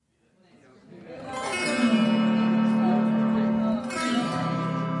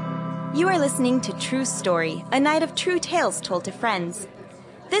are listening to True Story, a night of true tales told to friends.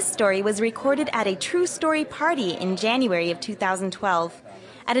 This story was recorded at a True Story party in January of 2012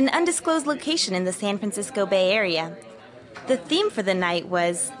 at an undisclosed location in the San Francisco Bay Area. The theme for the night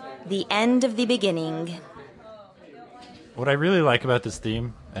was The End of the Beginning. What I really like about this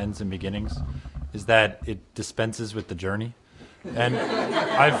theme, Ends and Beginnings, is that it dispenses with the journey. And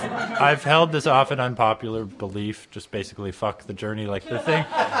I've held this often unpopular belief, just basically fuck the journey. Like the thing,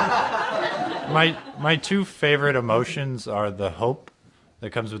 my two favorite emotions are the hope that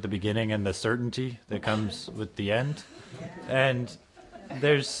comes with the beginning and the certainty that comes with the end. And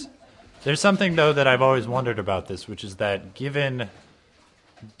there's something though that I've always wondered about this, which is that given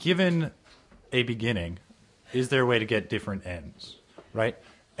a beginning, is there a way to get different ends, right?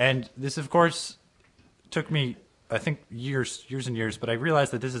 And this, of course, took me, I think, years and years, but I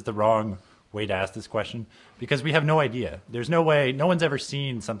realized that this is the wrong way to ask this question because we have no idea. There's no way, no one's ever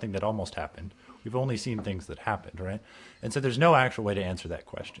seen something that almost happened. We've only seen things that happened, right? And so there's no actual way to answer that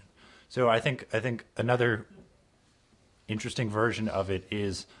question. So I think another interesting version of it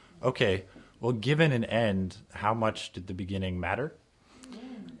is, okay, well, given an end, how much did the beginning matter?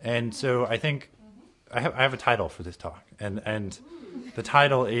 And so I think I have a title for this talk, and the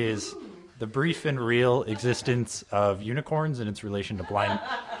title is The Brief and Real Existence of Unicorns and its relation to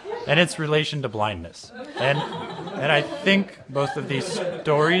blindness. And I think both of these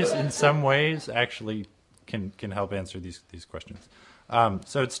stories in some ways actually can help answer these questions.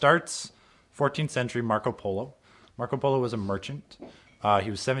 So it starts 14th century Marco Polo. Marco Polo was a merchant. He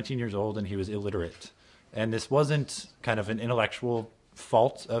was 17 years old and he was illiterate. And this wasn't kind of an intellectual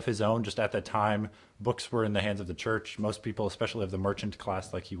fault of his own. Just at that time, books were in the hands of the church. Most people, especially of the merchant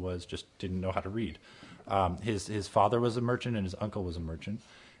class like he was, just didn't know how to read. His father was a merchant and his uncle was a merchant,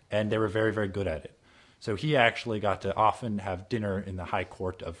 and they were very, very good at it. So he actually got to often have dinner in the high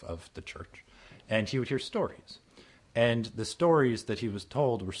court of the church, and he would hear stories. And the stories that he was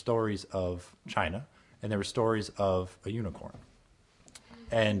told were stories of China, and they were stories of a unicorn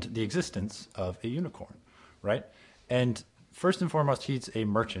and the existence of a unicorn, right? And first and foremost, he's a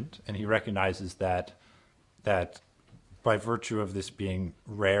merchant, and he recognizes that by virtue of this being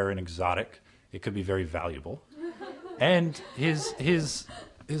rare and exotic, it could be very valuable. And his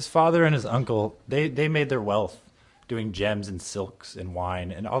father and his uncle, they made their wealth doing gems and silks and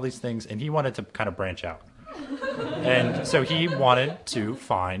wine and all these things, and he wanted to kind of branch out. And so he wanted to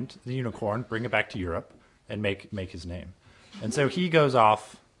find the unicorn, bring it back to Europe, and make his name. And so he goes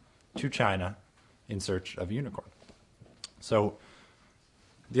off to China in search of a unicorn. So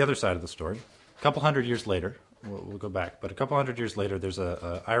the other side of the story, a couple hundred years later, we'll go back, but a couple hundred years later, there's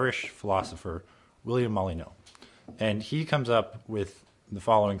a Irish philosopher, William Molyneux, and he comes up with the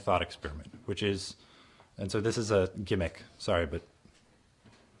following thought experiment, which is, and so this is a gimmick, sorry, but,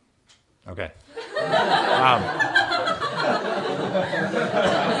 okay.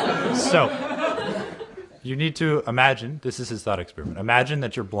 So you need to imagine, this is his thought experiment, imagine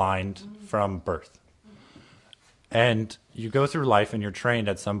that you're blind from birth. And you go through life and you're trained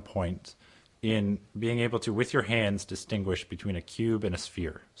at some point in being able to, with your hands, distinguish between a cube and a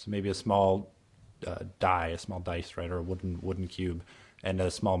sphere. So maybe a small dice, right, or a wooden cube, and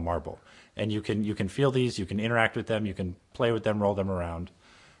a small marble. And you can feel these, you can interact with them, you can play with them, roll them around.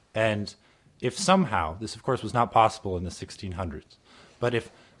 And if somehow, this of course was not possible in the 1600s, but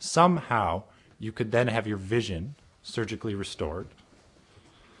if somehow you could then have your vision surgically restored,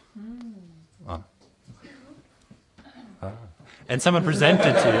 and someone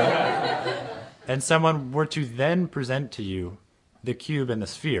presented to you, and someone were to then present to you the cube and the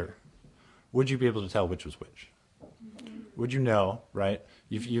sphere, would you be able to tell which was which? Would you know, right?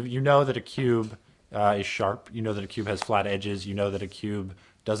 You know that a cube is sharp. You know that a cube has flat edges. You know that a cube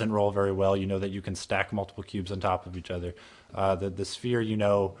doesn't roll very well. You know that you can stack multiple cubes on top of each other. The sphere, you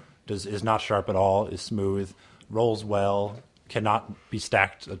know, is not sharp at all, is smooth, rolls well, cannot be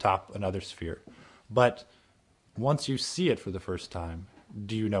stacked atop another sphere. But once you see it for the first time,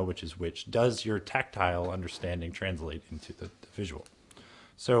 do you know which is which? Does your tactile understanding translate into the visual?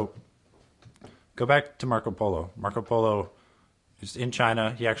 So go back to Marco Polo. Marco Polo is in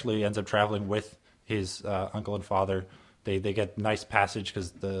China. He actually ends up traveling with his uncle and father. They get nice passage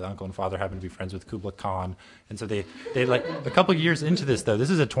because the uncle and father happen to be friends with Kublai Khan. And so they like a couple years into this, though. This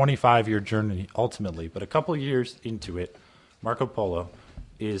is a 25-year journey ultimately. But a couple years into it, Marco Polo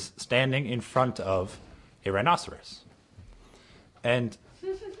is standing in front of a rhinoceros. And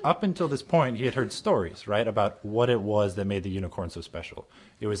up until this point, he had heard stories, right, about what it was that made the unicorn so special.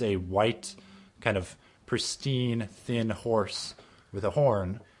 It was a white, kind of pristine, thin horse with a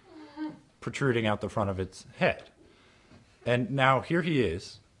horn protruding out the front of its head. And now here he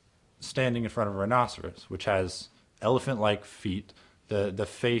is, standing in front of a rhinoceros, which has elephant-like feet, the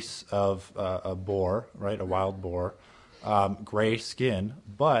face of a boar, right, a wild boar, gray skin,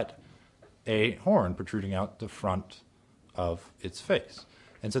 but a horn protruding out the front of its face.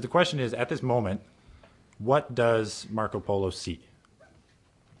 And so the question is, at this moment, what does Marco Polo see?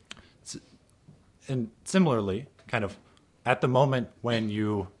 And similarly, kind of at the moment when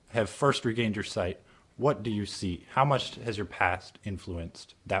you have first regained your sight, what do you see? How much has your past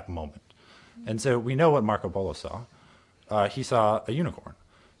influenced that moment? And so we know what Marco Polo saw. He saw a unicorn.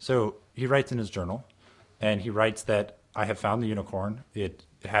 So he writes in his journal, and he writes that I have found the unicorn. It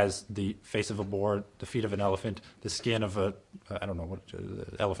has the face of a boar, the feet of an elephant, the skin of a, I don't know what,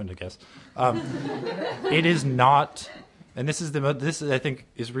 elephant, I guess. It is not, and this I think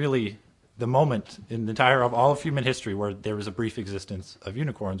is really the moment in the entire of all of human history where there was a brief existence of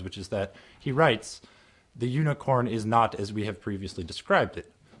unicorns, which is that he writes, the unicorn is not as we have previously described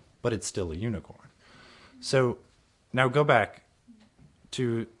it, but it's still a unicorn. So now go back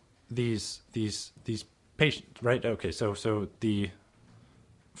to these patients, right? Okay, so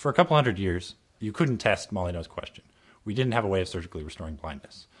for a couple hundred years, you couldn't test Molyneux's question. We didn't have a way of surgically restoring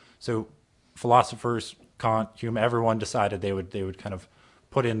blindness. So philosophers, Kant, Hume, everyone decided they would kind of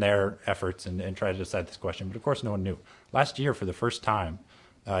put in their efforts and try to decide this question. But of course, no one knew. Last year, for the first time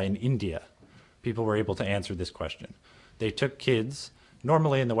in India, people were able to answer this question. They took kids.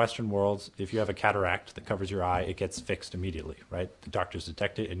 Normally in the Western world, if you have a cataract that covers your eye, it gets fixed immediately, right? The doctors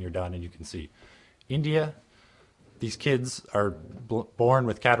detect it and you're done and you can see. India, these kids are born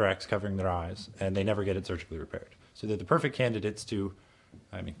with cataracts covering their eyes and they never get it surgically repaired. So they're the perfect candidates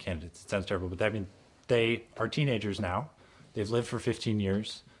candidates, it sounds terrible, but they are teenagers now. They've lived for 15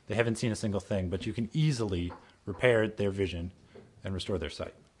 years. They haven't seen a single thing, but you can easily repair their vision and restore their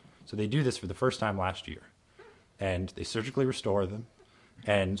sight. So they do this for the first time last year. And they surgically restore them.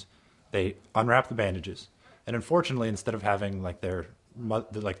 And they unwrap the bandages. And unfortunately, instead of having like the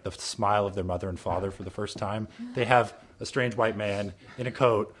smile of their mother and father for the first time, they have a strange white man in a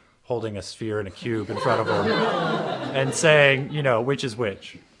coat holding a sphere and a cube in front of them and saying, which is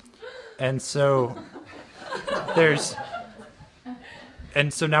which. And so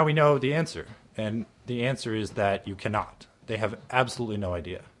now we know the answer. And the answer is that you cannot. They have absolutely no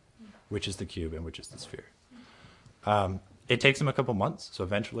idea which is the cube and which is the sphere. It takes them a couple months, so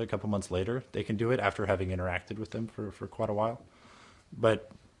eventually a couple months later, they can do it after having interacted with them for quite a while. But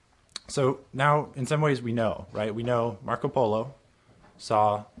so now, in some ways, we know, right? We know Marco Polo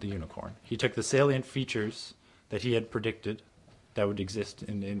saw the unicorn. He took the salient features that he had predicted that would exist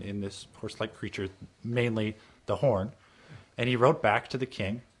in this horse-like creature, mainly the horn, and he wrote back to the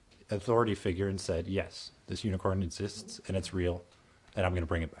king, authority figure, and said, yes, this unicorn exists, and it's real, and I'm going to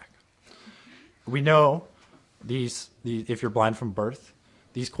bring it back. We know if you're blind from birth,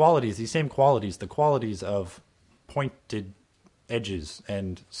 these same qualities, the qualities of pointed edges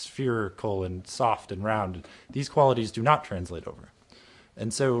and spherical and soft and round, these qualities do not translate over.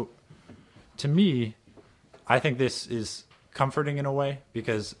 And so, to me, I think this is comforting in a way,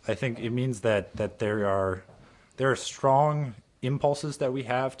 because I think it means that there are strong impulses that we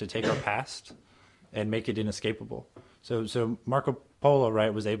have to take our past and make it inescapable. So Marco Polo,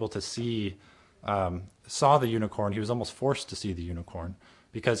 right, was able to saw the unicorn. He was almost forced to see the unicorn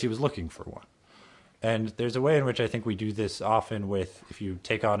because he was looking for one. And there's a way in which I think we do this often if you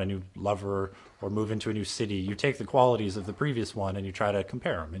take on a new lover or move into a new city, you take the qualities of the previous one and you try to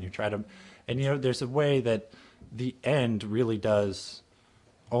compare them and there's a way that the end really does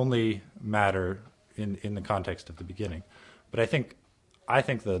only matter in the context of the beginning. But I think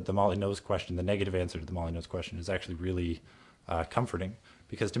the Molyneux's question, the negative answer to the Molyneux's question, is actually really comforting,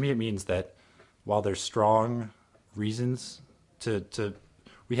 because to me it means that while there's strong reasons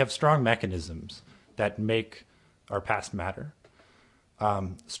we have strong mechanisms that make our past matter,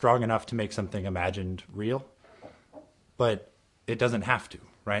 strong enough to make something imagined real, but it doesn't have to,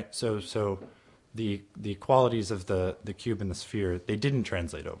 right? So the qualities of the cube and the sphere, they didn't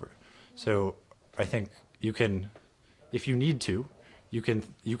translate over. So I think you can, if you need to, you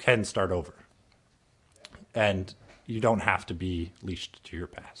can start over, and you don't have to be leashed to your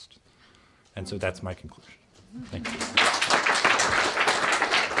past. And so that's my conclusion. Thank you.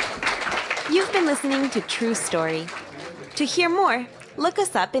 You've been listening to True Story. To hear more, look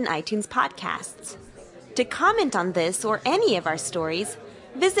us up in iTunes Podcasts. To comment on this or any of our stories,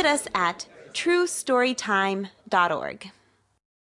 visit us at truestorytime.org.